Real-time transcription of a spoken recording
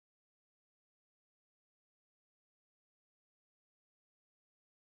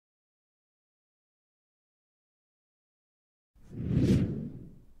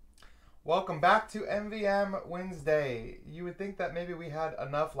Welcome back to MvM Wednesday. You would think that maybe we had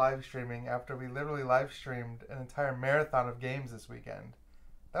enough live streaming after we literally live streamed an entire marathon of games this weekend.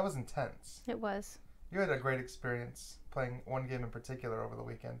 That was intense. It was. You had a great experience playing one game in particular over the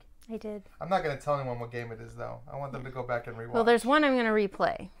weekend. I did. I'm not going to tell anyone what game it is, though. I want them to go back and rewatch. Well, there's one I'm going to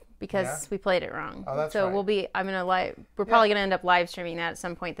replay because we played it wrong. Oh, that's so right. we're probably going to end up live streaming that at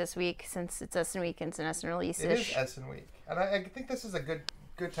some point this week since it's Essen Week and it's an Essen release-ish. It is Essen Week. And I think this is a good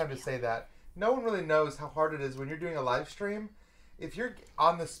time to say that. No one really knows how hard it is when you're doing a live stream. If you're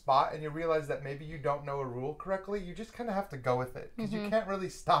on the spot and you realize that maybe you don't know a rule correctly, you just kind of have to go with it. Because you can't really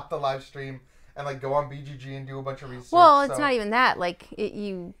stop the live stream and go on BGG and do a bunch of research. Well, it's not even that.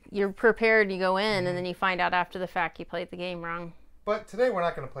 You're prepared, you go in, and then you find out after the fact you played the game wrong. But today we're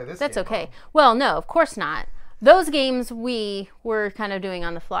not going to play this That's game okay. wrong. Well, no, of course not. Those games we were kind of doing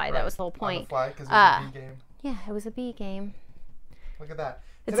on the fly. Right. That was the whole point. On the fly, because it was a B game. Yeah, it was a B game. Look at that.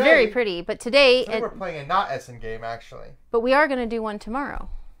 It's very pretty, but today we're playing a not Essen game, actually. But we are going to do one tomorrow.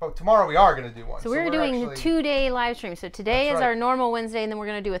 But tomorrow we are going to do one. So we're doing a 2-day live stream. So today is our normal Wednesday, and then we're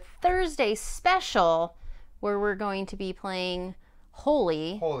going to do a Thursday special where we're going to be playing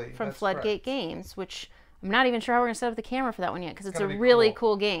Holy from Floodgate Games, which I'm not even sure how we're going to set up the camera for that one yet because it's a really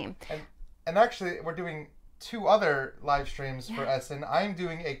cool game. And actually, we're doing 2 other live streams for Essen. I'm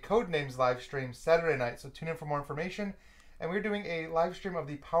doing a Codenames live stream Saturday night, so tune in for more information. And we're doing a live stream of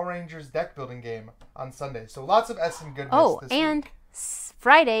the Power Rangers deck building game on Sunday. So lots of Essen goodness this week.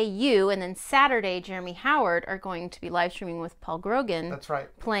 Friday, you, and then Saturday, Jeremy Howard are going to be live streaming with Paul Grogan. That's right.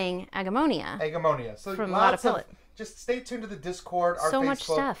 Playing Agamonia. So from lots of just stay tuned to the Discord, our Facebook. Much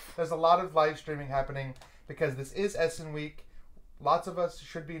stuff. There's a lot of live streaming happening because this is Essen Week. Lots of us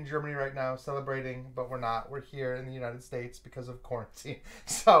should be in Germany right now celebrating, but we're not. We're here in the United States because of quarantine.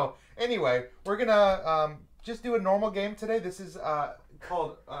 So anyway, we're going to just do a normal game today. This is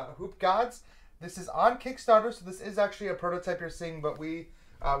called Godz. This is on Kickstarter, so this is actually a prototype you're seeing, but we're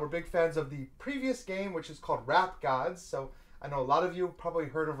big fans of the previous game, which is called Godz. So I know a lot of you have probably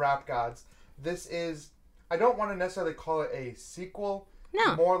heard of Godz. This is, I don't want to necessarily call it a sequel.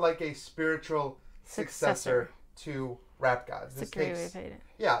 No. More like a spiritual successor to Godz. That's a great way to put it.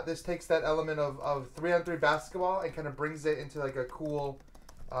 Yeah, this takes that element of 3-on-3 basketball and kind of brings it into a cool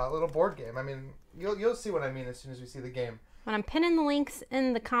little board game. I mean, you'll see what I mean as soon as we see the game. And I'm pinning the links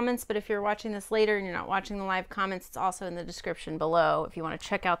in the comments, but if you're watching this later and you're not watching the live comments, it's also in the description below if you want to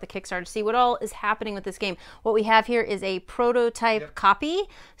check out the Kickstarter to see what all is happening with this game. What we have here is a prototype copy,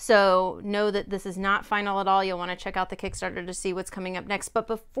 so know that this is not final at all. You'll want to check out the Kickstarter to see what's coming up next. But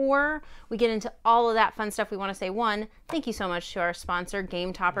before we get into all of that fun stuff, we want to say, one, thank you so much to our sponsor,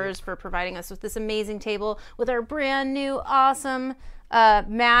 Game Toppers, for providing us with this amazing table with our brand new, awesome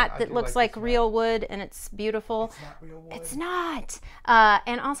mat that looks like real wood, and it's beautiful. It's not real wood. It's not.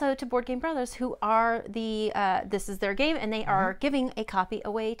 And also to Board Game Brothas, who are this is their game, and they are giving a copy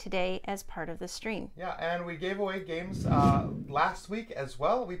away today as part of the stream. Yeah, and we gave away games last week as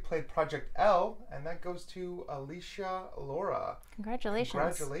well. We played Project L, and that goes to Alicia Laura. Congratulations.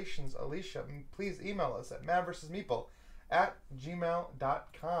 Congratulations, Alicia. And please email us at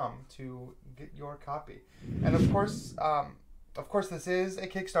manvsmeeple@gmail.com to get your copy. And of course, this is a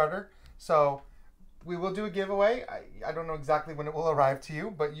Kickstarter, so we will do a giveaway. I don't know exactly when it will arrive to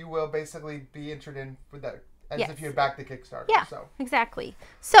you, but you will basically be entered in for that as if you had backed the Kickstarter. Yeah, so. Exactly.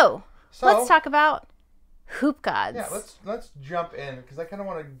 So let's talk about Godz. Yeah, let's jump in because I kind of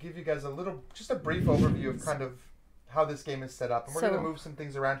want to give you guys just a brief overview of kind of how this game is set up, and we're going to move some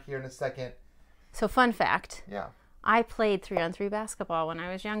things around here in a second. So fun fact. Yeah. I played 3-on-3 basketball when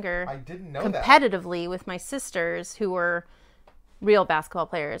I was younger. I didn't know competitively with my sisters who were real basketball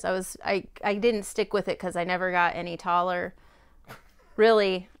players. I didn't stick with it because I never got any taller.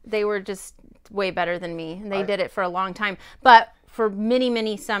 Really, they were just way better than me, and they did it for a long time. But for many,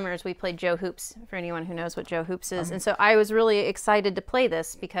 many summers, we played Joe Hoops, for anyone who knows what Joe Hoops is. And so I was really excited to play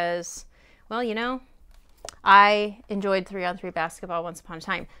this because, well, I enjoyed 3-on-3 basketball once upon a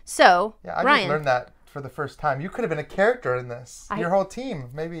time. So, yeah, I Ryan, just learned that for the first time. You could have been a character in this. Your whole team,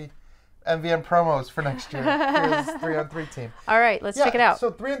 maybe. MvM promos for next year. Here's 3-on-3 team. All right, let's check it out. So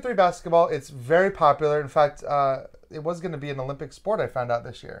 3-on-3 basketball, it's very popular. In fact, it was going to be an Olympic sport, I found out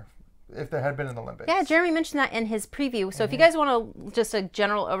this year, if there had been an Olympics. Yeah, Jeremy mentioned that in his preview. So if you guys want just a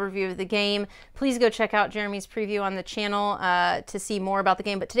general overview of the game, please go check out Jeremy's preview on the channel to see more about the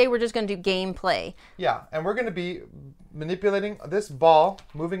game. But today we're just going to do gameplay. Yeah, and we're going to be manipulating this ball,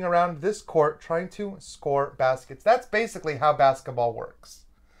 moving around this court, trying to score baskets. That's basically how basketball works.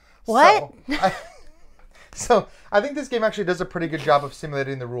 What? So I think this game actually does a pretty good job of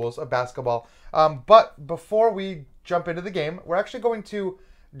simulating the rules of basketball. But before we jump into the game, we're actually going to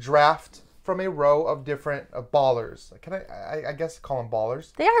draft from a row of different ballers. Can I guess call them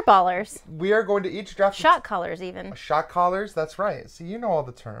ballers? They are ballers. We are going to each draft Shot callers, even. Shot callers. That's right. See, you know all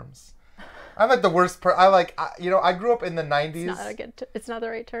the terms. I'm like the worst I grew up in the 90s. It's not the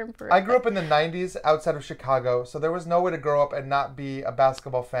right term for it. I grew up in the 90s outside of Chicago, so there was no way to grow up and not be a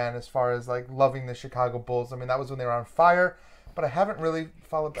basketball fan as far as like loving the Chicago Bulls. I mean, that was when they were on fire, but I haven't really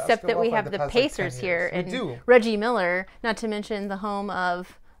followed basketball. Except that we have the Pacers here and Reggie Miller, not to mention the home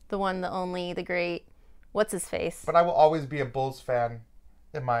of the one, the only, the great, what's his face? But I will always be a Bulls fan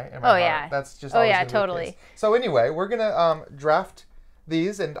in my heart. Yeah. That's just always gonna totally. Be the case. So anyway, we're gonna draft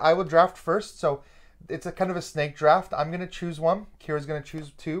these, and I will draft first. So it's a kind of a snake draft. I'm gonna choose one. Kira's gonna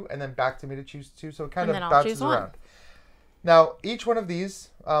choose two, and then back to me to choose two. So it kind of bounces around. Now each one of these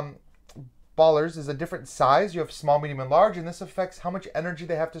ballers is a different size. You have small, medium, and large, and this affects how much energy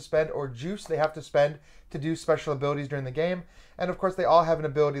they have to spend or juice they have to spend to do special abilities during the game. And of course, they all have an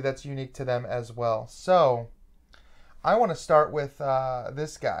ability that's unique to them as well. So I want to start with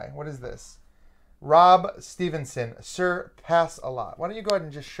this guy. What is this? Rob Stevenson, Sir Pass a Lot. Why don't you go ahead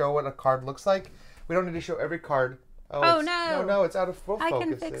and just show what a card looks like? We don't need to show every card. Oh no. No, it's out of focus. I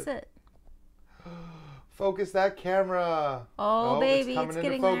can fix it. Focus that camera. Oh baby, it's coming into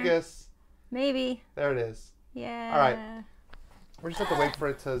there. focus. Maybe. There it is. Yeah. All right. We just have to wait for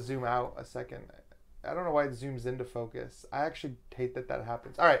it to zoom out a second. I don't know why it zooms into focus. I actually hate that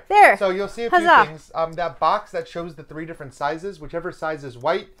happens. All right. There. So you'll see a few things. That box that shows the 3 different sizes, whichever size is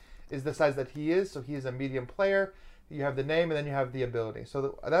white is the size that he is. So he is a medium player. You have the name and then you have the ability.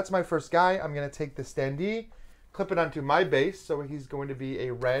 So that's my first guy. I'm going to take the standee, clip it onto my base. So he's going to be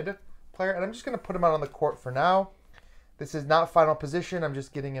a red player. And I'm just going to put him out on the court for now. This is not final position. I'm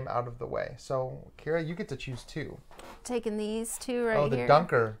just getting him out of the way. So, Kira, you get to choose 2. Taking these 2 right here. Oh, the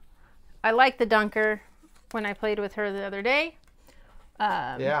dunker. I like the dunker when I played with her the other day.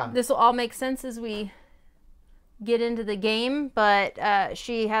 Yeah. This will all make sense as we get into the game, but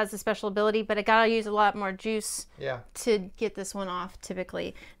she has a special ability, but I gotta use a lot more juice to get this one off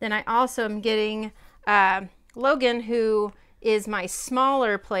typically. Then I also am getting Logan, who is my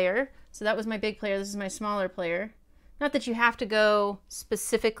smaller player. So that was my big player. This is my smaller player. Not that you have to go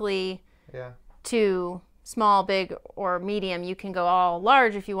specifically to small, big, or medium. You can go all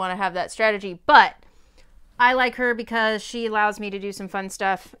large if you want to have that strategy. But I like her because she allows me to do some fun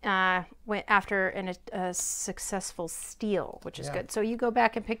stuff after a successful steal, which is good. So you go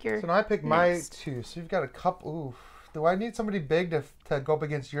back and pick your. So now I pick my 2. So you've got a couple. Ooh, do I need somebody big to go up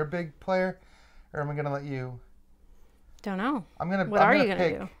against your big player, or am I gonna let you? Don't know. What are you gonna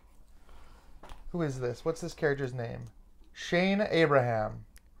do? Who is this? What's this character's name? Shane Abraham.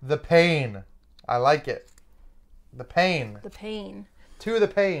 The Pain. I like it. The Pain. The Pain. To the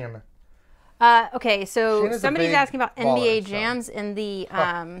Pain. Okay, so somebody's asking about NBA jams in the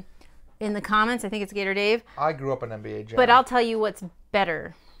comments. I think it's Gator Dave. I grew up on NBA Jam. But I'll tell you what's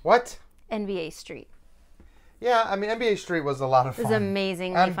better. What? NBA Street. Yeah, I mean, NBA Street was a lot of fun. It was an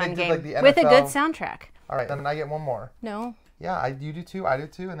amazingly fun game. Like, with a good soundtrack. All right, then I get one more. No. Yeah, you do 2, I do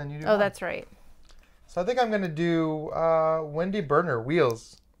 2, and then you do 1. Oh, that's right. So I think I'm going to do Wendy Burner,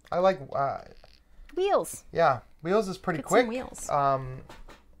 Wheels. I like... Wheels. Yeah, Wheels is pretty quick. Some wheels.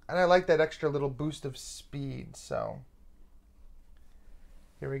 And I like that extra little boost of speed, so...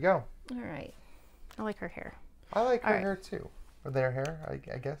 Here we go. All right. I like her hair. I like her hair, too. Or their hair,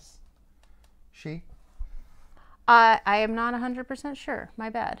 I guess. She? I am not 100% sure. My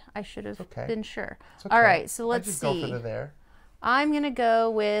bad. I should have been sure. Okay. All right, so let's see. Go for the there. I'm going to go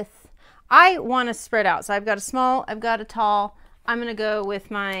with... I want to spread out. So I've got a small, I've got a tall. I'm going to go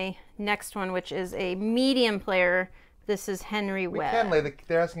with my next one, which is a medium player. This is Henry Webb. We can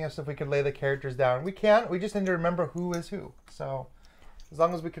they're asking us if we could lay the characters down. We can. We just need to remember who is who. So as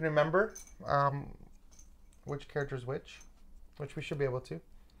long as we can remember which character is which we should be able to.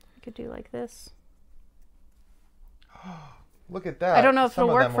 We could do like this. Look at that. I don't know if it'll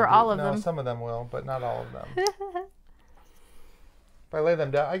work for all of them. No, some of them will, but not all of them. If I lay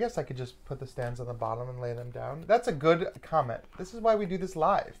them down, I guess I could just put the stands on the bottom and lay them down. That's a good comment. This is why we do this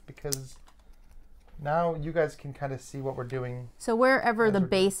live, because now you guys can kind of see what we're doing. So wherever the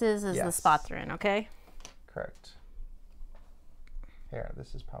base is the spot they're in, okay? Correct. Here,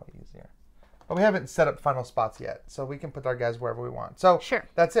 this is probably easier. But we haven't set up final spots yet, so we can put our guys wherever we want. So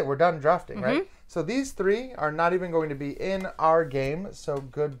that's it. We're done drafting, right? So these 3 are not even going to be in our game, so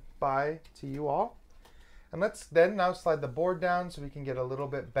goodbye to you all. And let's then now slide the board down so we can get a little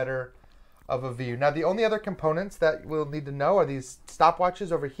bit better of a view. Now, the only other components that we'll need to know are these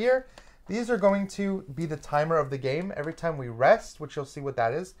stopwatches over here. These are going to be the timer of the game. Every time we rest, which you'll see what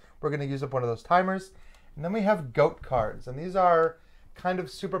that is, we're going to use up one of those timers. And then we have GOAT cards. And these are kind of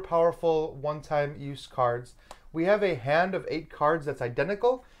super powerful one-time use cards. We have a hand of 8 cards that's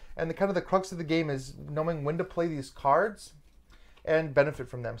identical, and the crux of the game is knowing when to play these cards and benefit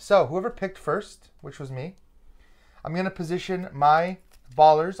from them. So whoever picked first, which was me, I'm going to position my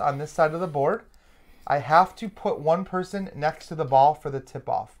ballers on this side of the board. I have to put one person next to the ball for the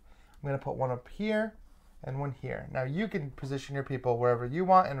tip-off. I'm going to put one up here and one here. Now you can position your people wherever you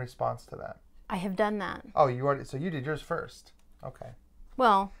want in response to that. I have done that. Oh, so you did yours first. Okay.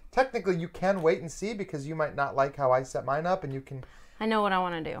 Well, technically you can wait and see because you might not like how I set mine up, and you can... I know what I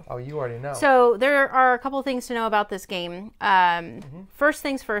want to do. Oh, you already know. So there are a couple of things to know about this game. First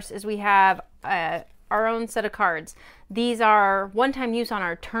things first is we have our own set of cards. These are one-time use on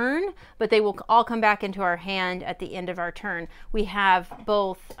our turn, but they will all come back into our hand at the end of our turn. We have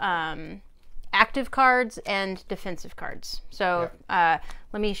both active cards and defensive cards. So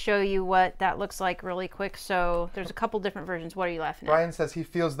let me show you what that looks like really quick. So there's a couple different versions. What are you laughing at? Brian says he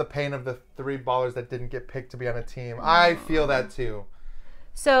feels the pain of the 3 ballers that didn't get picked to be on a team. I feel that too.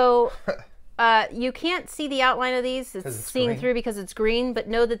 So you can't see the outline of these. It's seeing green through because it's green, but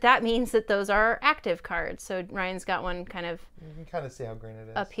know that that means that those are active cards. So Ryan's got one kind of... You can kind of see how green it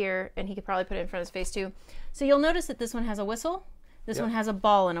is. Up here, and he could probably put it in front of his face too. So you'll notice that this one has a whistle. This one has a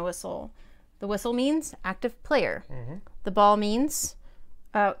ball and a whistle. The whistle means active player. The ball means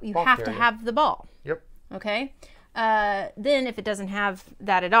you have to have the ball. Yep. Okay. Then if it doesn't have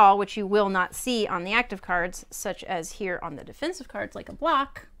that at all, which you will not see on the active cards, such as here on the defensive cards, like a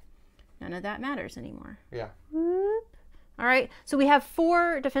block, none of that matters anymore. Yeah. All right. So we have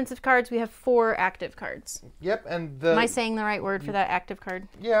 4 defensive cards. We have 4 active cards. Yep. And am I saying the right word for that active card?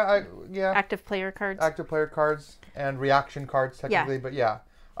 Yeah. Active player cards. Active player cards and reaction cards, technically. But yeah.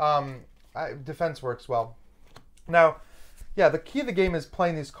 Defense works well. Now, yeah, the key of the game is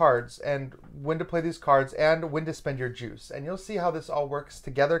playing these cards and when to play these cards and when to spend your juice. And you'll see how this all works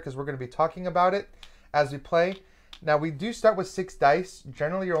together because we're going to be talking about it as we play. Now, we do start with 6 dice.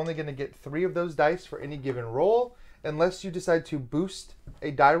 Generally, you're only going to get 3 of those dice for any given roll unless you decide to boost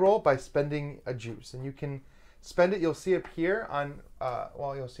a die roll by spending a juice. And you can spend it. You'll see up here on,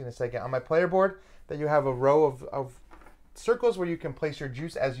 well, you'll see in a second, on my player board that you have a row of circles where you can place your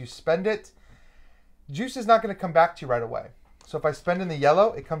juice as you spend it. Juice is not going to come back to you right away. So if I spend in the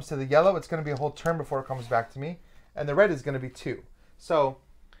yellow, it comes to the yellow. It's going to be a whole turn before it comes back to me. And the red is going to be 2. So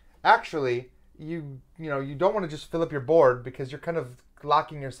actually, you don't want to just fill up your board because you're kind of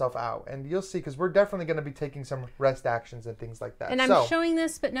locking yourself out. And you'll see, because we're definitely going to be taking some rest actions and things like that. And I'm showing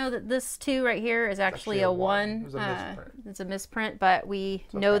this, but know that this 2 right here is actually a 1. It was a misprint. It's a misprint, but we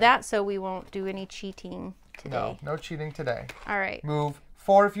know that, so we won't do any cheating today. No cheating today. All right. Move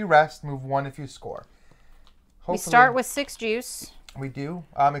 4 if you rest, move 1 if you score. Hopefully, we start with 6 juice. We do,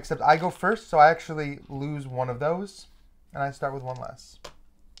 except I go first, so I actually lose 1 of those, and I start with 1 less.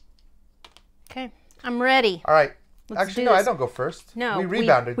 Okay, I'm ready. All right. Actually, no, I don't go first. No, we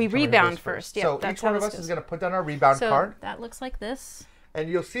rebounded. We rebound first. Yeah, so each one of us is going to put down our rebound card. That looks like this. And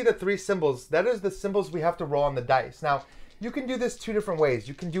you'll see the 3 symbols. That is the symbols we have to roll on the dice. Now, you can do this 2 different ways.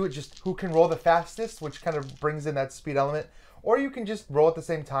 You can do it just who can roll the fastest, which kind of brings in that speed element. Or you can just roll at the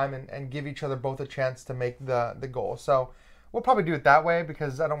same time and give each other both a chance to make the goal. So we'll probably do it that way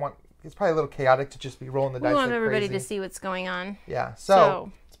because I don't want... It's probably a little chaotic to just be rolling the dice like crazy. We want everybody to see what's going on. Yeah.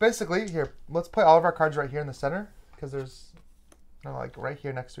 So it's basically... Here, let's play all of our cards right here in the center because there's... They're like right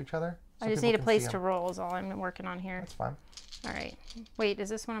here next to each other. So I just need a place to roll is all I'm working on here. That's fine. All right. Wait, is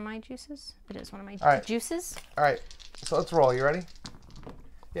this one of my juices? It is one of my juices. All right. So let's roll. You ready?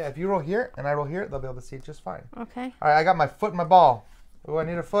 Yeah, if you roll here and I roll here, they'll be able to see it just fine. Okay. All right, I got my foot in my ball. Oh, I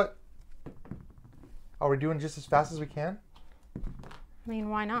need a foot. Oh, we're doing just as fast as we can? I mean,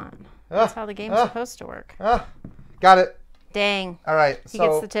 why not? That's how the game's supposed to work. Got it. Dang. All right. He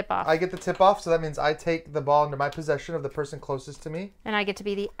gets the tip off. I get the tip off, so that means I take the ball into my possession of the person closest to me. And I get to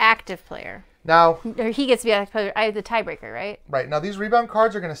be the active player. Now. Or he gets to be the active player. I have the tiebreaker, right? Right. Now, these rebound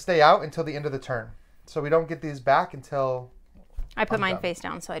cards are going to stay out until the end of the turn. So we don't get these back until... I put mine face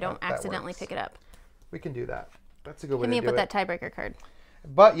down so I don't accidentally pick it up. We can do that. That's a good way to do it. Give me that tiebreaker card.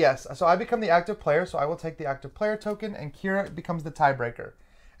 But yes, so I become the active player, so I will take the active player token, and Kira becomes the tiebreaker.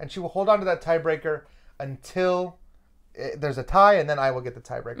 And she will hold on to that tiebreaker until there's a tie, and then I will get the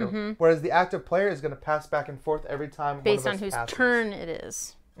tiebreaker. Whereas the active player is going to pass back and forth every time based one of us on passes. Whose turn it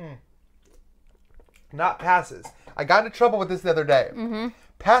is. Not passes. I got into trouble with this the other day.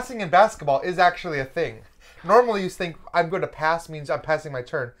 Passing in basketball is actually a thing. Normally you think I'm going to pass means I'm passing my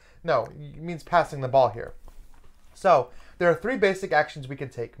turn. No, it means passing the ball here. So there are 3 basic actions we can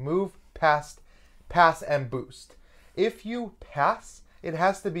take. Move, pass, and boost. If you pass, it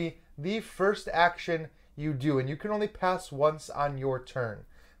has to be the first action you do. And you can only pass once on your turn.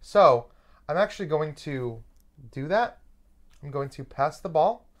 So I'm actually going to do that. I'm going to pass the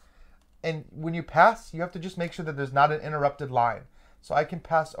ball. And when you pass, you have to just make sure that there's not an interrupted line. So I can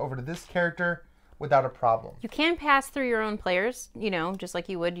pass over to this character without a problem. You can pass through your own players, you know, just like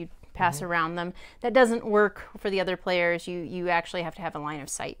you would. You pass around them. That doesn't work for the other players. You actually have to have a line of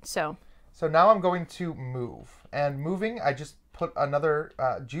sight. So now I'm going to move. And moving, I just put another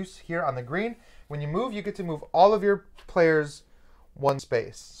juice here on the green. When you move, you get to move all of your players one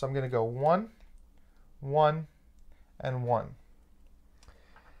space. So I'm going to go 1, 1, and 1.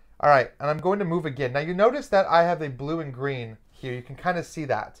 All right, and I'm going to move again. Now you notice that I have a blue and green here. You can kind of see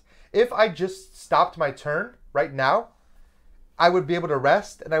that. If I just stopped my turn right now, I would be able to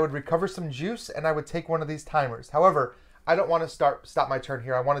rest and I would recover some juice and I would take one of these timers. However, I don't want to stop my turn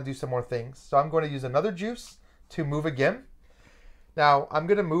here. I want to do some more things. So I'm going to use another juice to move again. Now I'm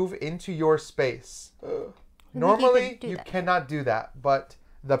going to move into your space. Normally you cannot do that, but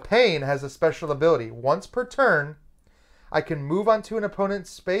the Pain has a special ability. Once per turn, I can move onto an opponent's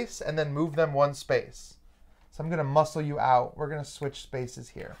space and then move them one space. So I'm going to muscle you out. We're going to switch spaces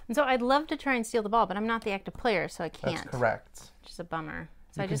here. And so I'd love to try and steal the ball, but I'm not the active player, so I can't. That's correct. Which is a bummer.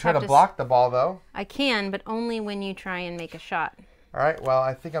 So you I can just try have to block the ball, though. I can, but only when you try and make a shot. All right, well,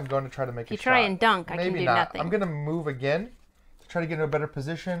 I think I'm going to try to make a shot. If you try and dunk, I can do nothing. I'm going to move again to try to get into a better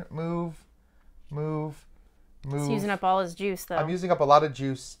position. Move, move, move. He's using up all his juice, though. I'm using up a lot of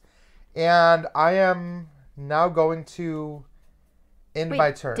juice. And I am now going to end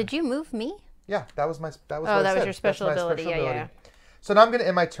my turn. Did you move me? Yeah, that was my. That was your special ability. Yeah. So now I'm going to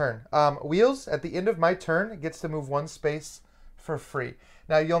end my turn. Wheels, at the end of my turn, gets to move one space for free.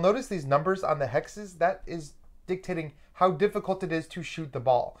 Now you'll notice these numbers on the hexes. That is dictating how difficult it is to shoot the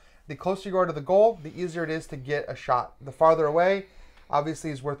ball. The closer you are to the goal, the easier it is to get a shot. The farther away,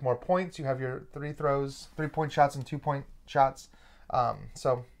 obviously, is worth more points. You have your 3 throws, 3-point shots and 2-point shots.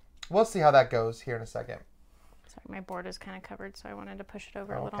 So we'll see how that goes here in a second. Sorry, my board is kind of covered, so I wanted to push it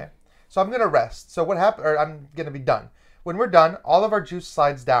over a little. Okay. So I'm going to rest. So what happened, or I'm going to be done. When we're done, all of our juice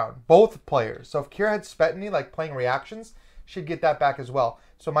slides down, both players. So if Kira had spent any, like playing reactions, she'd get that back as well.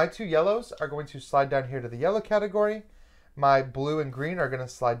 So my 2 yellows are going to slide down here to the yellow category. My blue and green are going to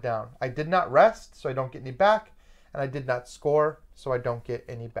slide down. I did not rest, so I don't get any back. And I did not score, so I don't get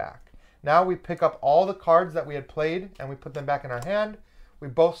any back. Now we pick up all the cards that we had played, and we put them back in our hand. We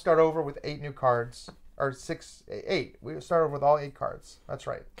both start over with 8 new cards. Or 8. We start over with all 8 cards. That's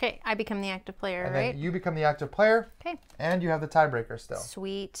right. Okay, I become the active player, and right? Then you become the active player. Okay. And you have the tiebreaker still.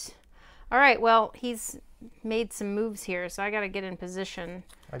 Sweet. All right, well, he's made some moves here, so I got to get in position.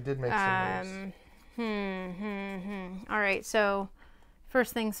 I did make some moves. All right, so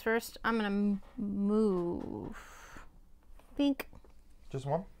first things first, I'm going to move. Bink. Just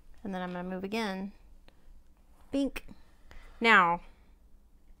one? And then I'm going to move again. Bink. Now,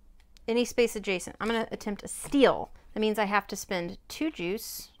 any space adjacent. I'm going to attempt a steal. That means I have to spend 2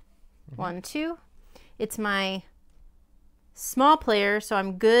 juice. 1, 2. It's my small player, so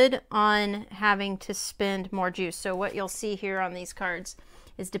I'm good on having to spend more juice. So what you'll see here on these cards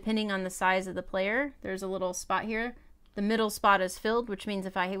is depending on the size of the player, there's a little spot here. The middle spot is filled, which means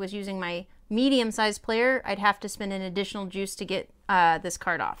if I was using my medium-sized player, I'd have to spend an additional juice to get this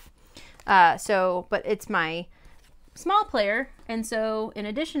card off. But it's my small player, and so in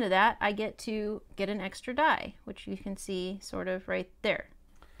addition to that, I get to get an extra die, which you can see sort of right there.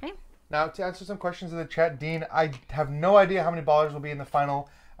 Okay. Now, to answer some questions in the chat, Dean, I have no idea how many ballers will be in the final.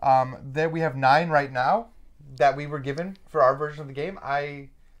 There we have 9 right now that we were given for our version of the game. I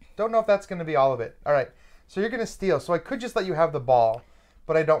don't know if that's going to be all of it. All right, so you're going to steal. So I could just let you have the ball,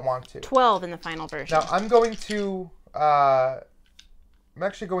 but I don't want to. 12 in the final version. Now I'm going to. I'm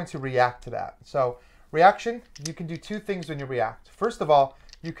actually going to react to that. So. Reaction, you can do 2 things when you react. First of all,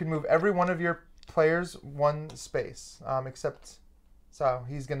 you can move every one of your players one space, except so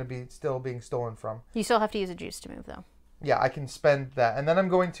he's going to be still being stolen from. You still have to use a juice to move, though. Yeah, I can spend that. And then I'm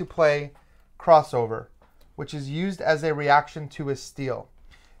going to play Crossover, which is used as a reaction to a steal.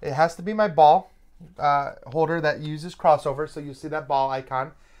 It has to be my ball holder that uses Crossover, so you see that ball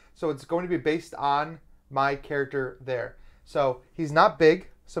icon. So it's going to be based on my character there. So he's not big,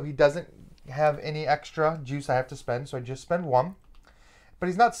 so he doesn't have any extra juice I have to spend, so I just spend 1. But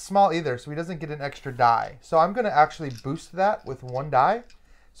he's not small either, so he doesn't get an extra die. So I'm going to actually boost that with 1 die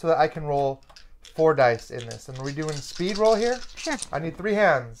so that I can roll 4 dice in this. And are we doing speed roll here? Sure. I need 3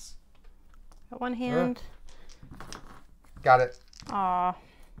 hands. Got 1 hand. Got it. Aw.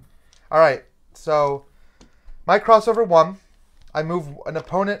 All right, so my crossover 1. I move an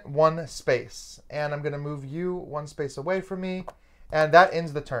opponent 1 space. And I'm going to move you 1 space away from me. And that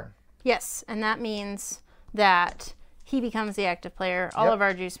ends the turn. Yes, and that means that he becomes the active player. All of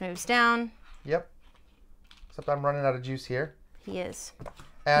our juice moves down. Yep. Except I'm running out of juice here. He is.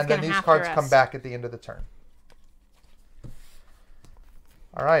 And then these cards come back at the end of the turn.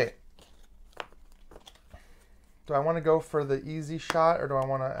 All right. Do I want to go for the easy shot, or do I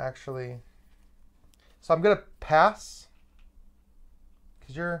want to actually... So I'm going to pass.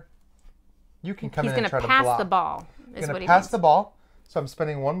 Because you can come in and try to block. He's going to pass the ball. He's going to pass the ball. So I'm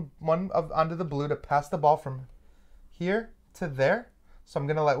spending one onto the blue to pass the ball from here to there. So I'm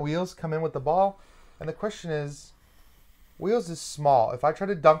going to let Wheels come in with the ball. And the question is, Wheels is small. If I try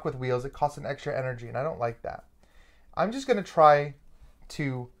to dunk with Wheels, it costs an extra energy, and I don't like that. I'm just going to try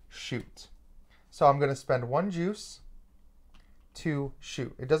to shoot. So I'm going to spend 1 juice to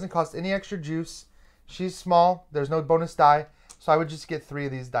shoot. It doesn't cost any extra juice. She's small. There's no bonus die. So I would just get 3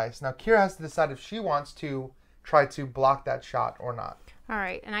 of these dice. Now, Kira has to decide if she wants to try to block that shot or not. All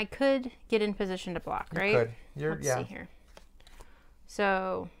right. And I could get in position to block, right? You could. Let's see here.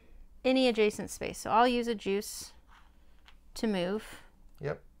 So any adjacent space. So I'll use a juice to move.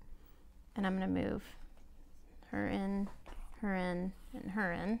 Yep. And I'm going to move her in, her in, and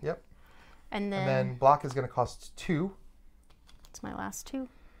her in. Yep. And then block is going to cost 2. It's my last 2.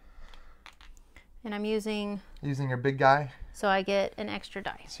 And I'm using your big guy. So I get an extra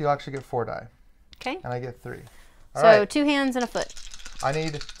die. So you'll actually get 4 die. Okay. And I get 3. All right. 2 hands and a foot. I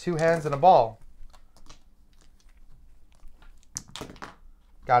need 2 hands and a ball.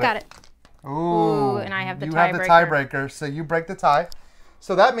 Got it. Ooh, and I have the tiebreaker. You have the tiebreaker, so you break the tie.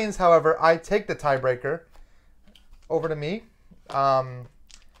 So that means, however, I take the tiebreaker over to me.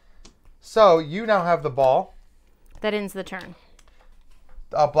 So you now have the ball. That ends the turn.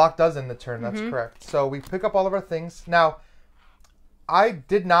 Block does end the turn. That's correct. So we pick up all of our things. Now, I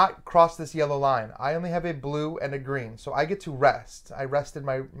did not cross this yellow line. I only have a blue and a green. So I get to rest. I rested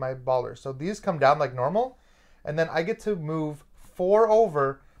my baller. So these come down like normal. And then I get to move 4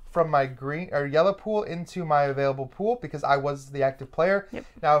 over from my green or yellow pool into my available pool because I was the active player. Yep.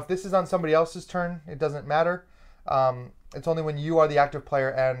 Now, if this is on somebody else's turn, it doesn't matter. It's only when you are the active player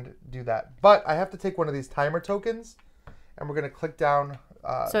and do that. But I have to take one of these timer tokens, and we're going to click down.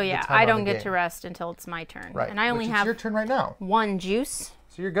 So yeah, I don't get to rest until it's my turn. Right. And I only have your turn right now. 1 juice.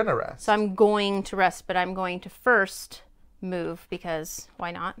 So you're going to rest. So I'm going to rest, but I'm going to first move because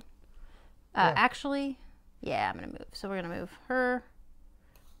why not? Actually, yeah, I'm going to move. So we're going to move her,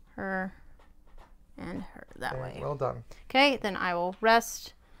 and her that way. Well done. Okay, then I will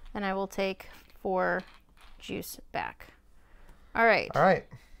rest, and I will take 4 juice back. All right. All right,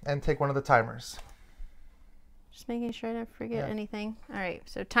 and take one of the timers. Just making sure I don't forget anything. All right,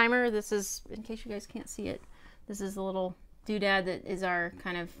 so timer, this is, in case you guys can't see it, this is the little doodad that is our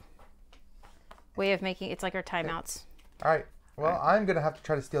kind of way of making, it's like our timeouts. All right, well, I'm going to have to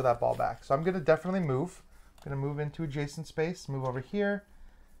try to steal that ball back. So I'm going to definitely move. I'm going to move into adjacent space, move over here.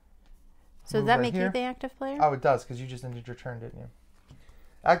 So does that make you the active player? Oh, it does, because you just ended your turn, didn't you?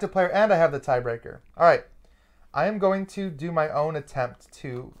 Active player, and I have the tiebreaker. All right, I am going to do my own attempt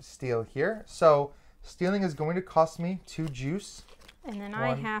to steal here. So stealing is going to cost me 2 juice. And then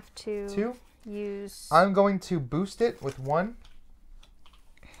I have to use... I'm going to boost it with 1.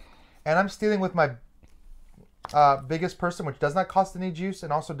 And I'm stealing with my biggest person, which does not cost any juice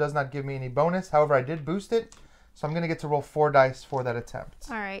and also does not give me any bonus. However, I did boost it. So I'm going to get to roll 4 dice for that attempt.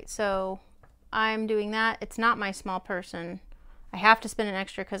 All right, so I'm doing that. It's not my small person. I have to spend an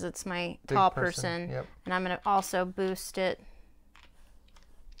extra because it's my tall person. Yep. And I'm going to also boost it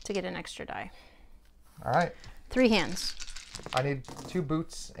to get an extra die. All right. 3 hands. I need 2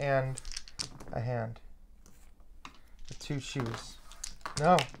 boots and a hand. 2 shoes.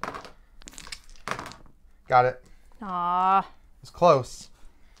 No. Got it. Aww. It's close.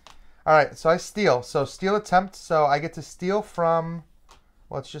 All right, so I steal. So steal attempt. So I get to steal from,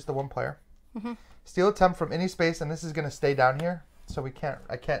 well, it's just the 1 player. Steal attempt from any space, and this is going to stay down here. So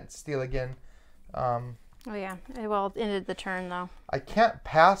I can't steal again. Oh yeah, well, it ended the turn though. I can't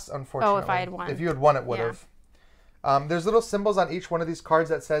pass, unfortunately. Oh, if I had won. If you had won, it would have. There's little symbols on each one of these cards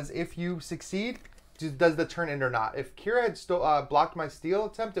that says if you succeed, does the turn end or not. If Kira had blocked my steal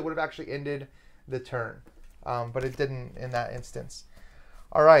attempt, it would have actually ended the turn. But it didn't in that instance.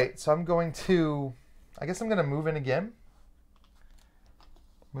 All right, so I'm going to, I guess I'm going to move in again.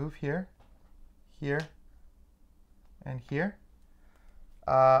 Move here, here, and here.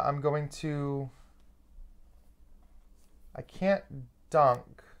 I'm going to, I can't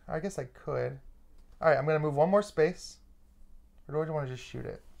dunk. I guess I could. All right, I'm going to move 1 more space. Or do I want to just shoot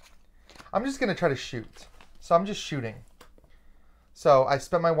it? I'm just going to try to shoot. So I'm just shooting. So I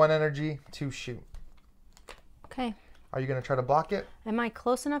spent my 1 energy to shoot. Okay. Are you going to try to block it? Am I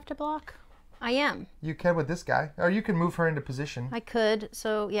close enough to block? I am. You can with this guy. Or you can move her into position. I could.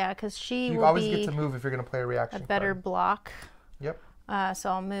 So, yeah, because she will be... You always get to move if you're going to play a reaction a better card. block. Yep. So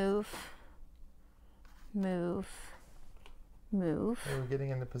I'll move. Move. Move. You're getting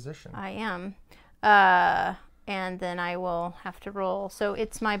into position. I am. And then I will have to roll. So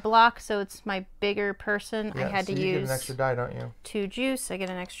it's my block, so it's my bigger person. Yeah, I had so to you use get an extra die, don't you? 2 juice. I get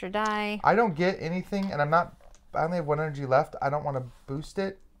an extra die. I don't get anything, and I only have 1 energy left. I don't want to boost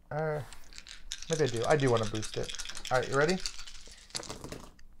it. Maybe I do. I do want to boost it. All right, you ready?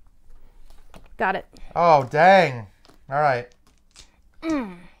 Got it. Oh, dang. All right.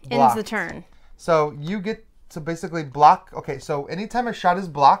 Ends the turn. So you get to basically block. Okay, so anytime a shot is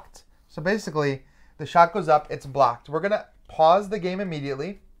blocked, so basically the shot goes up, it's blocked. We're going to pause the game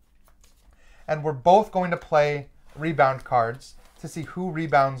immediately, and we're both going to play rebound cards to see who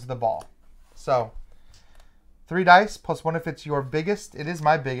rebounds the ball. So 3 dice plus 1 if it's your biggest. It is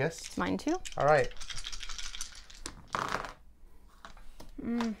my biggest. Mine too. All right.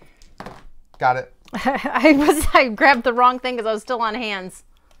 Got it. I grabbed the wrong thing because I was still on hands.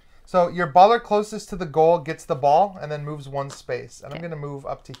 So your baller closest to the goal gets the ball and then moves 1 space. And I'm going to move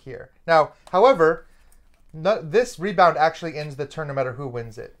up to here. Now, however, this rebound actually ends the turn no matter who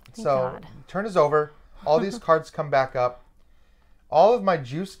wins it. So turn is over. All these cards come back up. All of my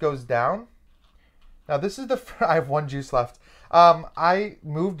juice goes down. Now this is I have 1 juice left. I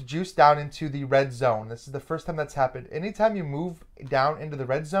moved juice down into the red zone. This is the first time that's happened. Anytime you move down into the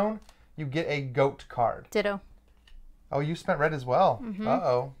red zone, you get a goat card. Ditto. Oh, you spent red as well.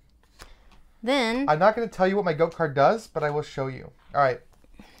 Uh-oh. Then I'm not going to tell you what my goat card does, but I will show you. All right.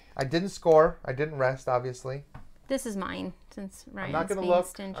 I didn't score. I didn't rest, obviously. This is mine, since Ryan's I'm not going to being look.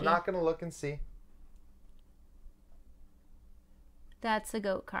 stingy. I'm not going to look and see. That's a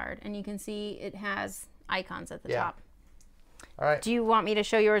goat card, and you can see it has icons at the top. All right. Do you want me to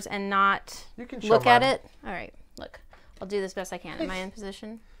show yours and not You can show look mine. at it? All right, look. I'll do this best I can. Am I in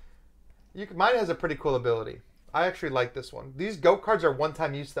position? Mine has a pretty cool ability. I actually like this one. These goat cards are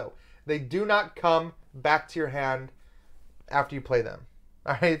one-time use, though. They do not come back to your hand after you play them.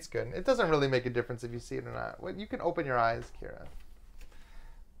 All right, it's good. It doesn't really make a difference if you see it or not. Well, you can open your eyes, Kira.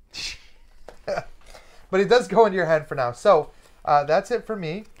 But it does go into your hand for now. So that's it for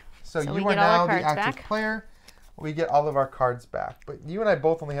me. So you are now the active player. We get all of our cards back. But you and I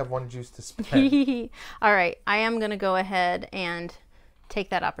both only have 1 juice to spend. All right, I am going to go ahead and take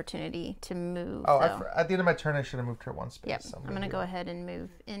that opportunity to move. Oh, at the end of my turn, I should have moved her 1 space. Yep, So I'm going to go ahead and move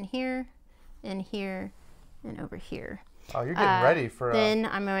in here, and over here. Oh, you're getting ready for... Then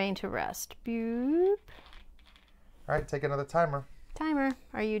I'm going to rest. Boop. All right, take another timer. Timer.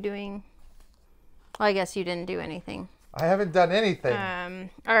 Are you doing... Well, I guess you didn't do anything. I haven't done anything.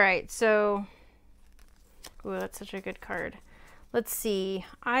 All right, so... Ooh, that's such a good card. Let's see.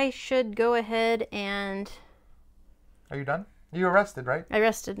 I should go ahead and... Are you done? You arrested, right? I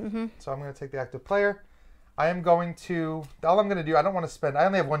rested. Mm-hmm. So I'm going to take the active player. I am going to... All I'm going to do... I don't want to spend... I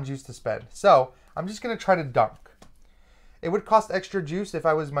only have 1 juice to spend. So I'm just going to try to dunk. It would cost extra juice if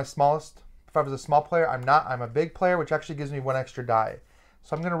I was my smallest. If I was a small player, I'm not. I'm a big player, which actually gives me 1 extra die.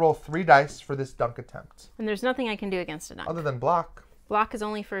 So I'm going to roll 3 dice for this dunk attempt. And there's nothing I can do against a dunk. Other than block. Block is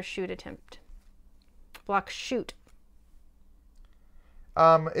only for a shoot attempt. Block shoot.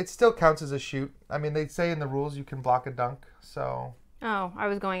 It still counts as a shoot. I mean, they say in the rules you can block a dunk, so... Oh, I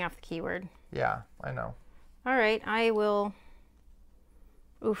was going off the keyword. Yeah, I know. All right, I will...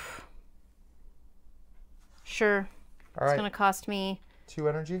 Oof. Sure. All right. It's going to cost me... 2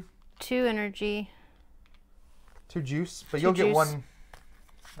 energy. 2 energy. 2 juice, but 2 you'll get juice. 1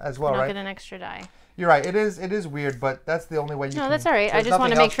 as well, And I'll right? get an extra die. You're right. It is weird, but that's the only way you can... No, that's all right. I there's just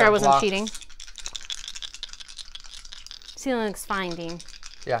want to nothing make else sure I that wasn't blocks. cheating. Ceiling looks fine, Dean.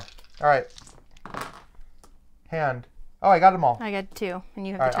 Yeah. All right. Hand. Oh, I got them all. I got 2, and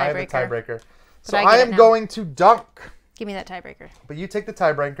you have All the right, I have the tiebreaker. tiebreaker. So I I get it am now. going to dunk. Give me that tiebreaker. But you take the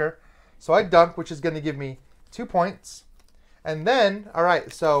tiebreaker. So I dunk, which is going to give me 2 points. And then, all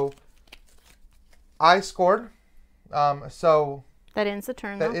right, so I scored. So That ends the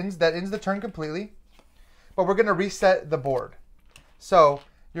turn, that though. ends the turn completely. But we're going to reset the board. So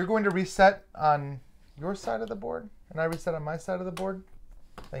you're going to reset on your side of the board, and I reset on my side of the board.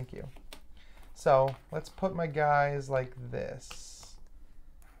 Thank you. So let's put my guys like this.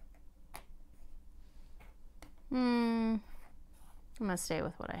 I'm going to stay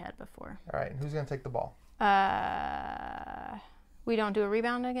with what I had before. All right, and who's going to take the ball? We don't do a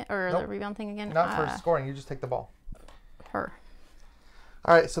rebound again? Or Nope. the rebound thing again? Not for scoring, you just take the ball. Her.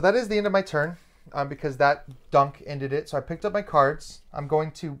 All right, so that is the end of my turn. because that dunk ended it. So I picked up my cards. I'm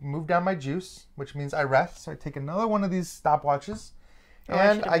going to move down my juice, which means I rest. So I take another one of these stopwatches.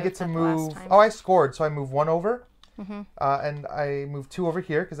 And I get to move. Oh, I scored. So I move 1 over. And I move 2 over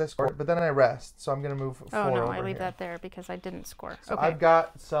here because I scored. But then I rest. So I'm going to move 4 over here. Oh, no, I leave that there because I didn't score. So okay. I've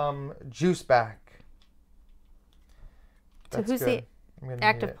got some juice back. That's so who's good. The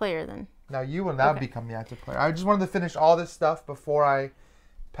active player then? Now you will now become the active player. I just wanted to finish all this stuff before I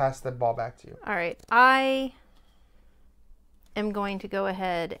pass the ball back to you. All right. I am going to go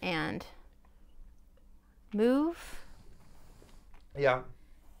ahead and move. Yeah.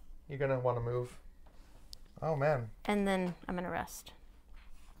 You're going to want to move. Oh, man. And then I'm going to rest.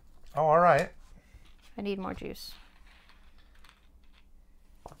 Oh, all right. I need more juice.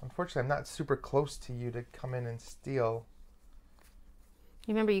 Unfortunately, I'm not super close to you to come in and steal.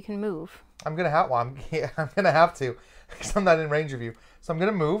 Remember, you can move. I'm going to have, well, I'm going to have to because I'm not in range of you. So I'm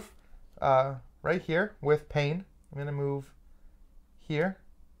going to move right here with pain. I'm going to move here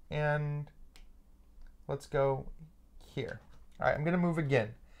and let's go here. All right, I'm going to move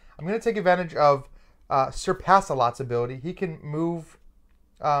again. I'm going to take advantage of Surpass-a-Lot's ability. He can move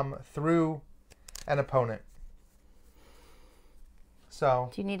through an opponent.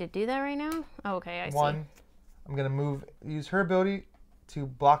 So. Do you need to do that right now? Oh, okay, I see. I'm going to use her ability to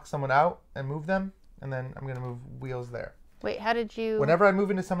block someone out and move them, and then I'm going to move wheels there. Wait, how did you... Whenever I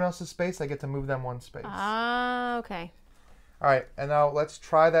move into someone else's space, I get to move them 1 space. Ah, okay. All right, and now let's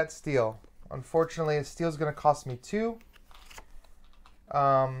try that steal. Unfortunately, a steal is going to cost me 2.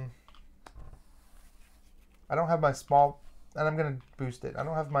 I don't have my small... And I'm going to boost it. I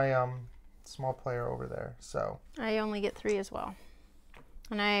don't have my small player over there, so... I only get 3 as well.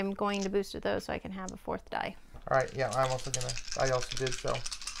 And I am going to boost it, though, so I can have a 4th die. All right, yeah, I also did so.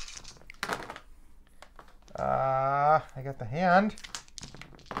 I got the hand.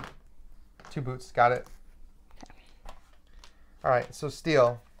 2 boots, got it. Okay. All right, so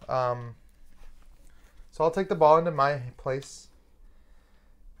steal. So I'll take the ball into my place.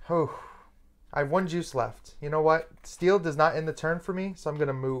 Oh, I have 1 juice left. You know what? Steal does not end the turn for me, so I'm going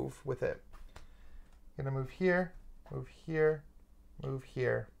to move with it. I'm going to move here, move here, move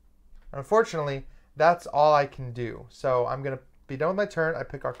here. Unfortunately, that's all I can do. So I'm going to be done with my turn. I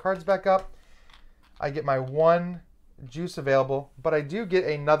pick our cards back up. I get my 1 juice available, but I do get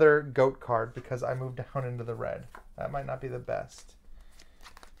another goat card because I moved down into the red. That might not be the best.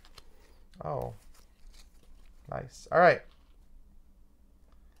 Oh, nice. All right.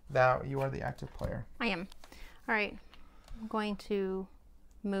 Now you are the active player. I am. All right. I'm going to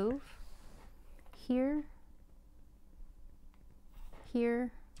move here,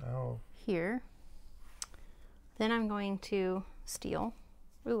 here, here. Then I'm going to steal.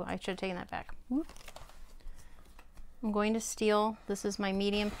 Ooh, I should have taken that back. Whoop. I'm going to steal. This is my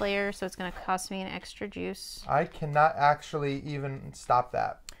medium player, so it's going to cost me an extra juice. I cannot actually even stop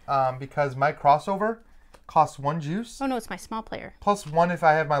that because my crossover costs 1 juice. Oh, no, it's my small player. Plus 1 if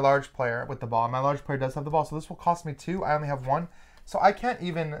I have my large player with the ball. My large player does have the ball, so this will cost me 2. I only have 1. So I can't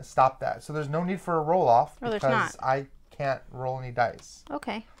even stop that. So there's no need for a roll-off because I can't roll any dice.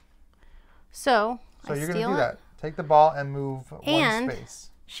 Okay. So you're going to do that. Take the ball and move 1 space.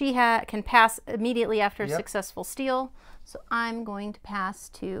 She can pass immediately after a successful steal. So I'm going to pass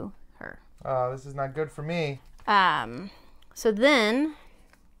to her. Oh, this is not good for me. So then,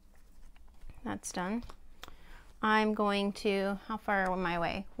 that's done. I'm going to, how far am I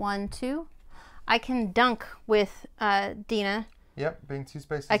away? 1, 2. I can dunk with Dina. Yep, being 2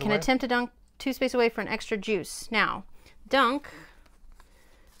 spaces I can attempt to dunk 2 spaces away for an extra juice. Now, dunk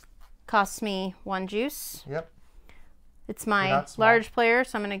costs me 1 juice. Yep. It's my large player,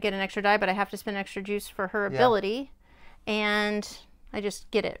 so I'm going to get an extra die, but I have to spend extra juice for her ability. And I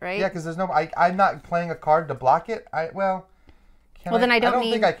just get it, right? Yeah, because there's no... I'm not playing a card to block it. Then I don't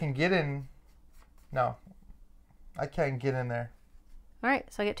think I can get in... No. I can't get in there. All right,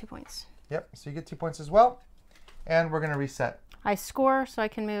 so I get 2 points. Yep, so you get 2 points as well. And we're going to reset. I score, so I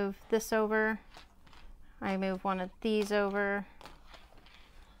can move this over. I move 1 of these over.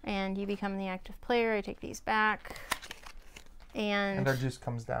 And you become the active player. I take these back. And our juice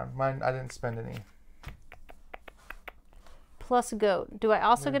comes down. Mine, I didn't spend any. Plus goat. Do I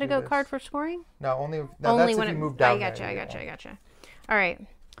also get a goat card for scoring? No, only that's when if you move down. I gotcha. All right.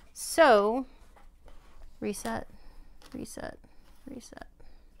 So, reset, reset, reset.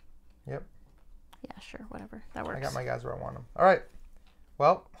 Yep. Yeah, sure, whatever. That works. I got my guys where I want them. All right.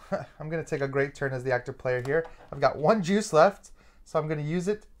 Well, I'm going to take a great turn as the active player here. I've got 1 juice left, so I'm going to use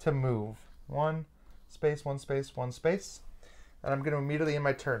it to move. 1 space, 1 space, 1 space. And I'm going to immediately end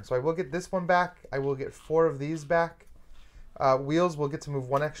my turn. So I will get this one back. I will get 4 of these back. Wheels will get to move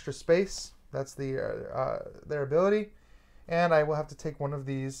 1 extra space. That's their ability. And I will have to take one of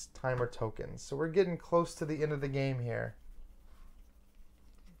these timer tokens. So we're getting close to the end of the game here.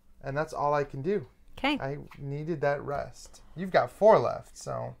 And that's all I can do. Okay. I needed that rest. You've got 4 left,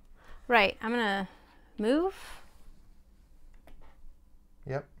 so. Right. I'm going to move.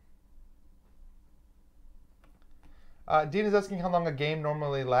 Yep. Dean is asking how long a game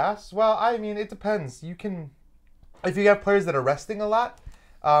normally lasts. Well, I mean, it depends. You can, if you have players that are resting a lot,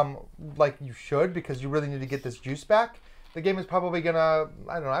 like you should, because you really need to get this juice back, the game is probably going to,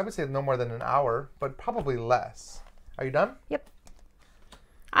 I don't know, I would say no more than an hour, but probably less. Are you done? Yep.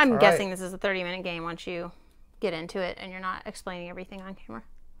 I'm guessing this is a 30-minute game once you get into it and you're not explaining everything on camera.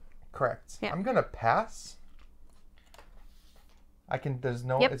 Correct. Yeah. I'm going to pass. There's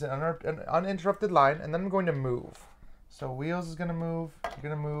no, it's an uninterrupted line, and then I'm going to move. So Wheels is going to move, you're going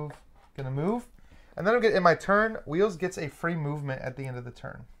to move, going to move. And then in my turn, Wheels gets a free movement at the end of the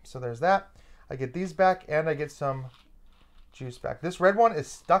turn. So there's that. I get these back, and I get some juice back. This red one is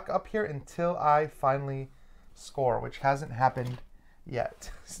stuck up here until I finally score, which hasn't happened yet.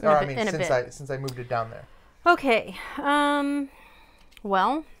 Or I mean, since I moved it down there. Okay.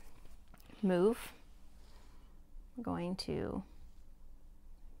 Well, move. I'm going to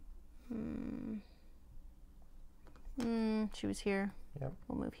choose here. Yep.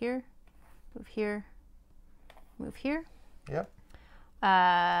 We'll move here. Move here. Move here. Yep.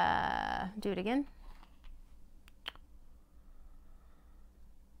 Do it again.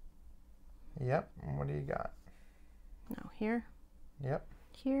 Yep. And what do you got? No, here. Yep.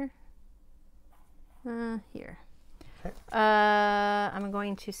 Here. Here. Okay. I'm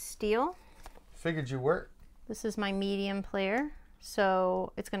going to steal. Figured you were. This is my medium player,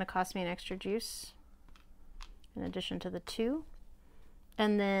 so it's going to cost me an extra juice in addition to the 2.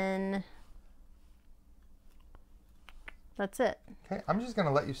 And then that's it. Okay, I'm just going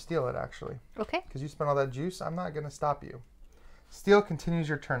to let you steal it, actually. Okay. Because you spent all that juice, I'm not going to stop you. Steal continues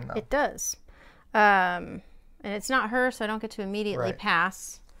your turn, though. It does. And it's not her, so I don't get to immediately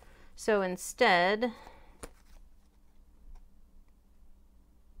pass. So instead,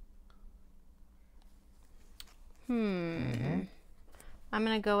 I'm going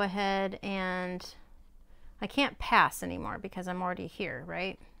to go ahead and I can't pass anymore because I'm already here,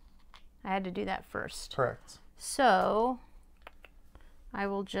 right? I had to do that first. Correct. So I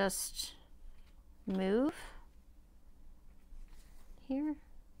will just move here,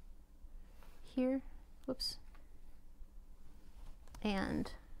 here, whoops,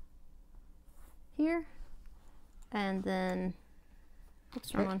 and here, and then,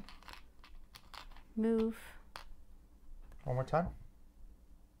 oops, wrong one, move. One more time.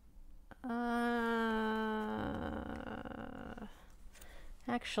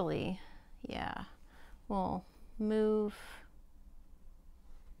 Actually, yeah, we'll move,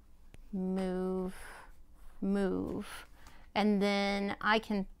 move, move, and then I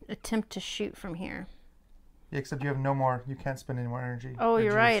can attempt to shoot from here. Yeah, except you have no more, you can't spend any more energy. Oh,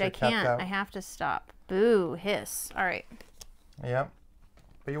 you're right, I capped can't. out. I have to stop. Boo, hiss. All right. Yep.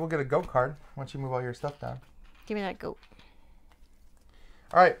 But you will get a goat card once you move all your stuff down. Give me that goat.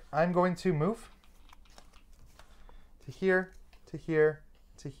 All right, I'm going to move to here, to here,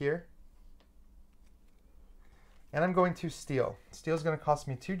 to here. And I'm going to steal. Steal is going to cost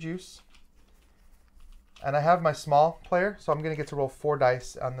me 2 juice. And I have my small player, so I'm going to get to roll 4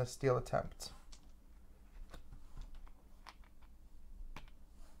 dice on the steal attempt.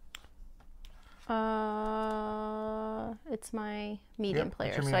 It's my medium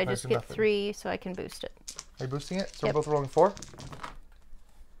player, your so medium I player, just so get nothing. 3 so I can boost it. Are you boosting it? So Yep. we're both rolling 4.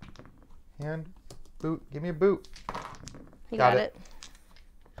 And boot. Give me a boot. You got it.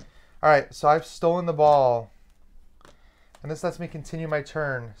 All right, so I've stolen the ball. And this lets me continue my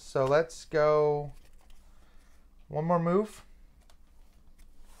turn. So let's go one more move.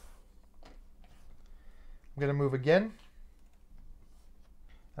 I'm going to move again.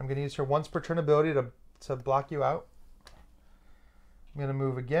 I'm going to use her once per turn ability to block you out. I'm going to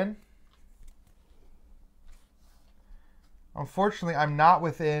move again. Unfortunately, I'm not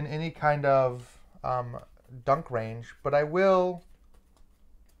within any kind of dunk range, but I will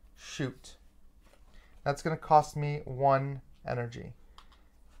shoot. That's going to cost me 1 energy.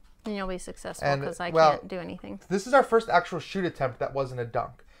 And you'll be successful And, because I well, can't do anything. This is our first actual shoot attempt that wasn't a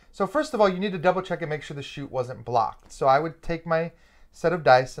dunk. So first of all, you need to double check and make sure the shoot wasn't blocked. So I would take my set of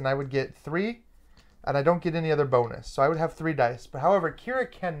dice and I would get 3, and I don't get any other bonus. So I would have 3 dice. But however, Kira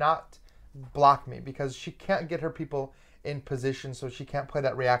cannot block me because she can't get her people in position, so she can't play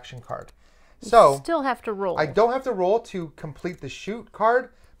that reaction card. So You still have to roll. I don't have to roll to complete the shoot card,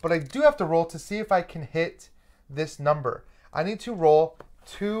 but I do have to roll to see if I can hit this number. I need to roll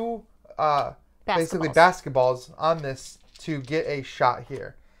 2 basically basketballs on this to get a shot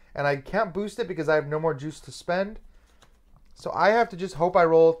here. And I can't boost it because I have no more juice to spend. So I have to just hope I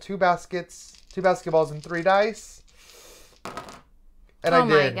roll 2 basketballs and 3 dice. And I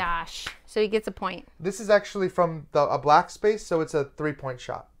did. Oh my gosh. So he gets a point. This is actually from a black space, so it's a 3-point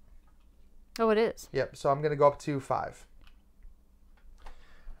shot. Oh, it is? Yep, so I'm going to go up to 5.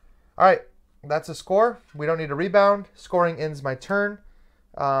 All right, that's a score. We don't need a rebound. Scoring ends my turn.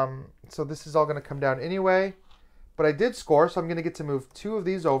 So this is all going to come down anyway. But I did score, so I'm going to get to move 2 of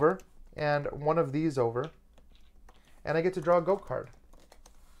these over and 1 of these over. And I get to draw a goat card.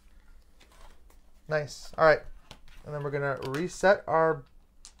 Nice. All right. And then we're going to reset our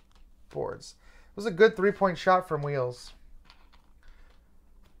boards. It was a good 3-point shot from Wheels.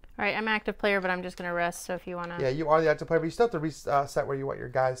 All right, I'm an active player, but I'm just going to rest, so if you want to... Yeah, you are the active player, but you still have to reset where you want your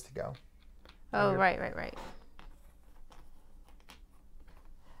guys to go. Oh, right. I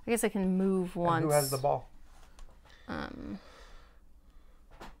guess I can move once. And who has the ball? Her.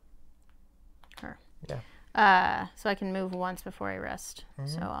 Yeah. So I can move once before I rest.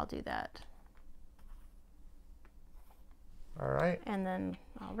 So I'll do that. All right. And then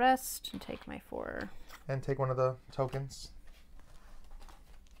I'll rest and take my 4. And take one of the tokens.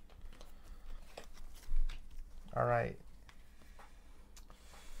 All right.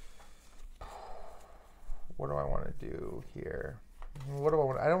 What do I want to do here? What do I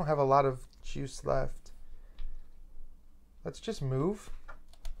want? I don't have a lot of juice left. Let's just move.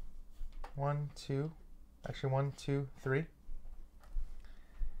 1, 2. Actually, 1, 2, 3.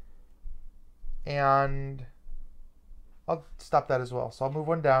 And I'll stop that as well. So I'll move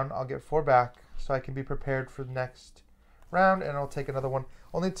 1 down. I'll get 4 back so I can be prepared for the next round. And I'll take another one.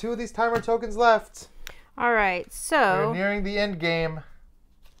 Only 2 of these timer tokens left. All right, so... We're nearing the end game.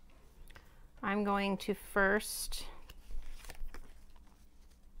 I'm going to first...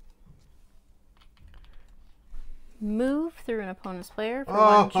 move through an opponent's player for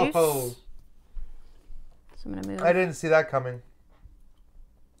 1 juice. So I'm going to move... I didn't see that coming.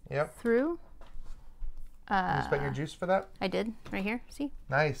 Yep. Through. You spent your juice for that? I did, right here, see?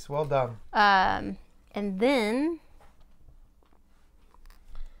 Nice, well done. And then...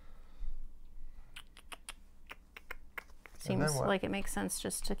 Seems like it makes sense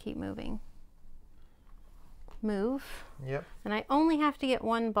just to keep moving. Move. Yep. And I only have to get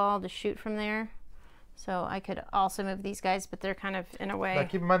 1 ball to shoot from there. So I could also move these guys, but they're kind of in a way. Now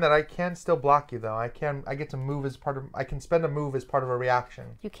keep in mind that I can still block you though. I get to move as part of, I can spend a move as part of a reaction.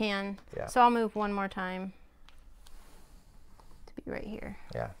 You can. Yeah. So I'll move 1 more time to be right here.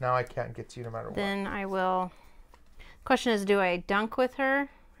 Yeah, now I can't get to you no matter what. Then I will. Question is, do I dunk with her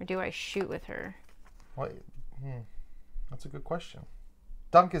or do I shoot with her? Well, that's a good question.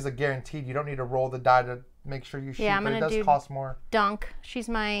 Dunk is a guaranteed. You don't need to roll the die to make sure you shoot, yeah, I'm but gonna it does do cost more. Dunk. She's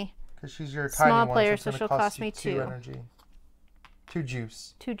my because she's your tiny small one, player, so so she'll cost me 2 energy. 2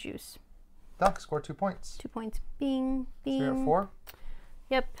 juice. 2 juice. Dunk, score 2 points. 2 points. Bing, bing. So you're at 4?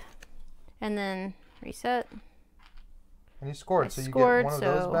 Yep. And then reset. And you scored, I so you scored, get 1 of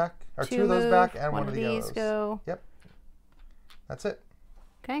those back, or 2 of move, those back, and 1 1 of the these yellows. go. Yep. That's it.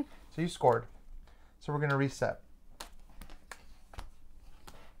 Okay. So you scored. So we're going to reset.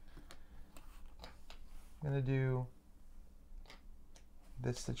 I'm going to do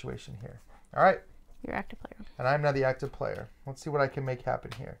this situation here. All right. You're active player. And I'm now the active player. Let's see what I can make happen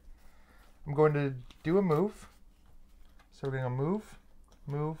here. I'm going to do a move. So we're going to move,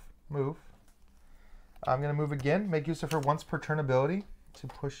 move, move. I'm going to move again. Make use of her once per turn ability to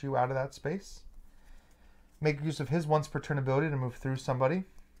push you out of that space. Make use of his once per turn ability to move through somebody.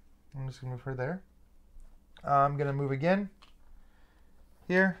 I'm just going to move her there. I'm going to move again.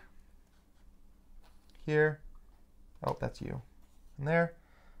 Here. Here. Oh, that's you. And there.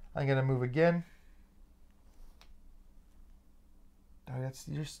 I'm going to move again. Oh,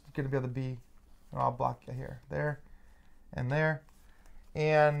 you're just going to be able to be... Oh, I'll block you here. There. And there.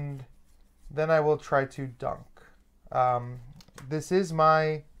 And then I will try to dunk. This is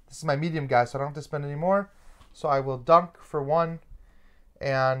my medium guy, so I don't have to spend any more. So I will dunk for 1.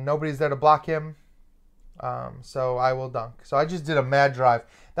 And nobody's there to block him. So I will dunk. So I just did a mad drive.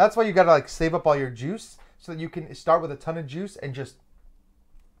 That's why you got to like save up all your juice so that you can start with a ton of juice and just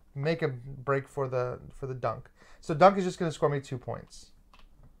make a break for the dunk. So dunk is just going to score me 2 points.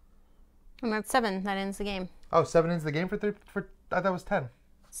 And that's 7. That ends the game. Oh, 7 ends the game for 3. I thought it was 10.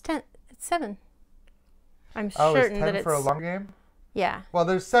 It's 10. It's 7. I'm certain certain it's 10 that it's for a long game. Yeah. Well,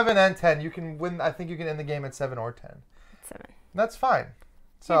 there's 7 and 10. You can win. I think you can end the game at 7 or 10. 7. That's fine.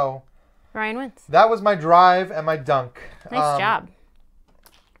 So Ryan wins. that was my drive and my dunk. Nice job.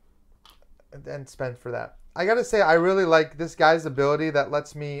 And spend for that. I gotta say, I really like this guy's ability that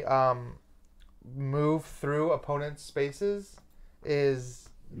lets me move through opponents' spaces. Is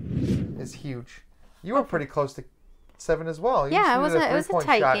huge. You were pretty close to 7 as well. You Yeah, it was a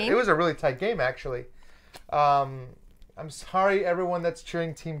tight game. It was a really tight game, actually. I'm sorry, everyone that's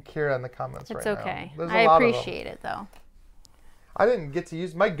cheering Team Kira in the comments right now. It's okay. I appreciate it, though. I didn't get to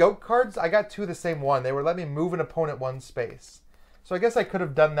use my GOAT cards. I got 2 of the same one. They were letting me move an opponent 1 space. So I guess I could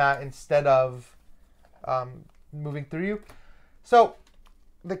have done that instead of moving through you. So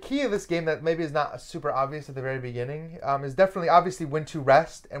the key of this game that maybe is not super obvious at the very beginning is definitely obviously when to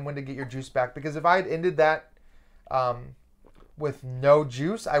rest and when to get your juice back. Because if I had ended that with no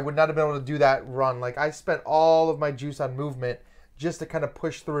juice, I would not have been able to do that run. Like, I spent all of my juice on movement just to kind of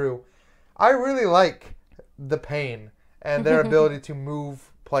push through. I really like the Pain and their ability to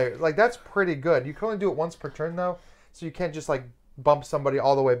move players. Like, that's pretty good. You can only do it once per turn, though, so you can't just, like, bump somebody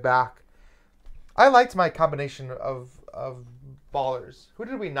all the way back. I liked my combination of ballers. Who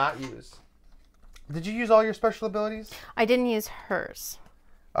did we not use? Did you use all your special abilities? I didn't use hers.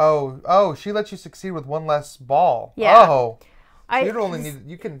 Oh, she lets you succeed with 1 less ball. Yeah. Oh. So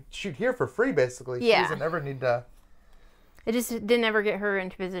you can shoot here for free, basically. Yeah. She doesn't ever need to... It just didn't ever get her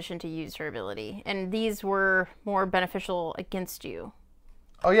into position to use her ability. And these were more beneficial against you.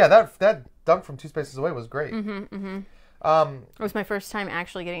 Oh, yeah, that dunk from 2 spaces away was great. It was my first time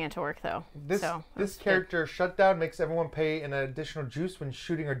actually getting it to work, though. This character, Shutdown, makes everyone pay an additional juice when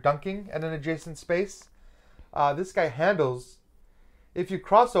shooting or dunking at an adjacent space. This guy handles, if you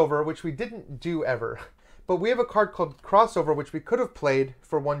crossover, which we didn't do ever, but we have a card called Crossover, which we could have played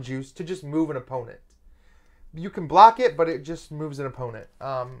for 1 juice to just move an opponent. You can block it, but it just moves an opponent.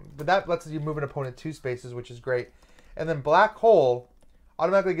 But that lets you move an opponent 2 spaces, which is great. And then Black Hole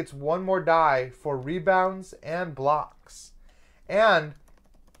automatically gets 1 more die for rebounds and blocks. And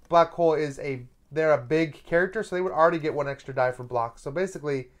Black Hole they're a big character, so they would already get 1 extra die for blocks. So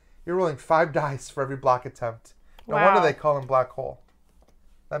basically, you're rolling 5 dice for every block attempt. No wonder they call him Black Hole.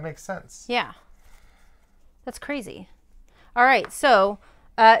 That makes sense. Yeah. That's crazy. All right, so...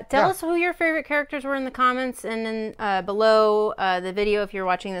 tell us who your favorite characters were in the comments, and then below the video if you're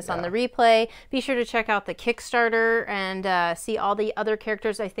watching this on the replay. Be sure to check out the Kickstarter and see all the other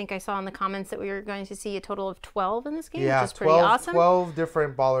characters. I think I saw in the comments that we were going to see a total of 12 in this game, which is pretty awesome. 12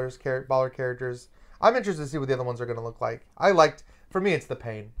 different baller characters. I'm interested to see what the other ones are going to look like. For me, it's the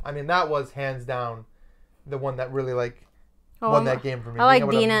Pain. I mean, that was hands down the one that really won that game for me. I like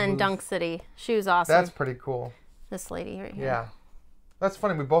Dina in Dunk City. She was awesome. That's pretty cool. This lady right here. Yeah. That's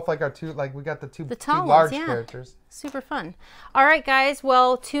funny. We both like our we got the two tall large ones, characters. Super fun. All right, guys.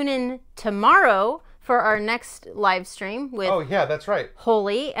 Well, tune in tomorrow for our next live stream with that's right.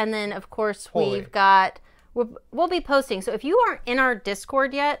 Holy. And then, of course, we'll be posting. So if you aren't in our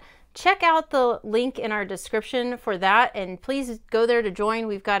Discord yet, check out the link in our description for that. And please go there to join.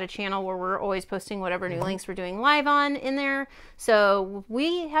 We've got a channel where we're always posting whatever new links we're doing live on in there. So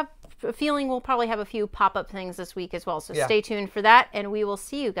we have a feeling we'll probably have a few pop-up things this week as well. So stay tuned for that, and we will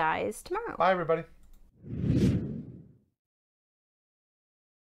see you guys tomorrow. Bye, everybody.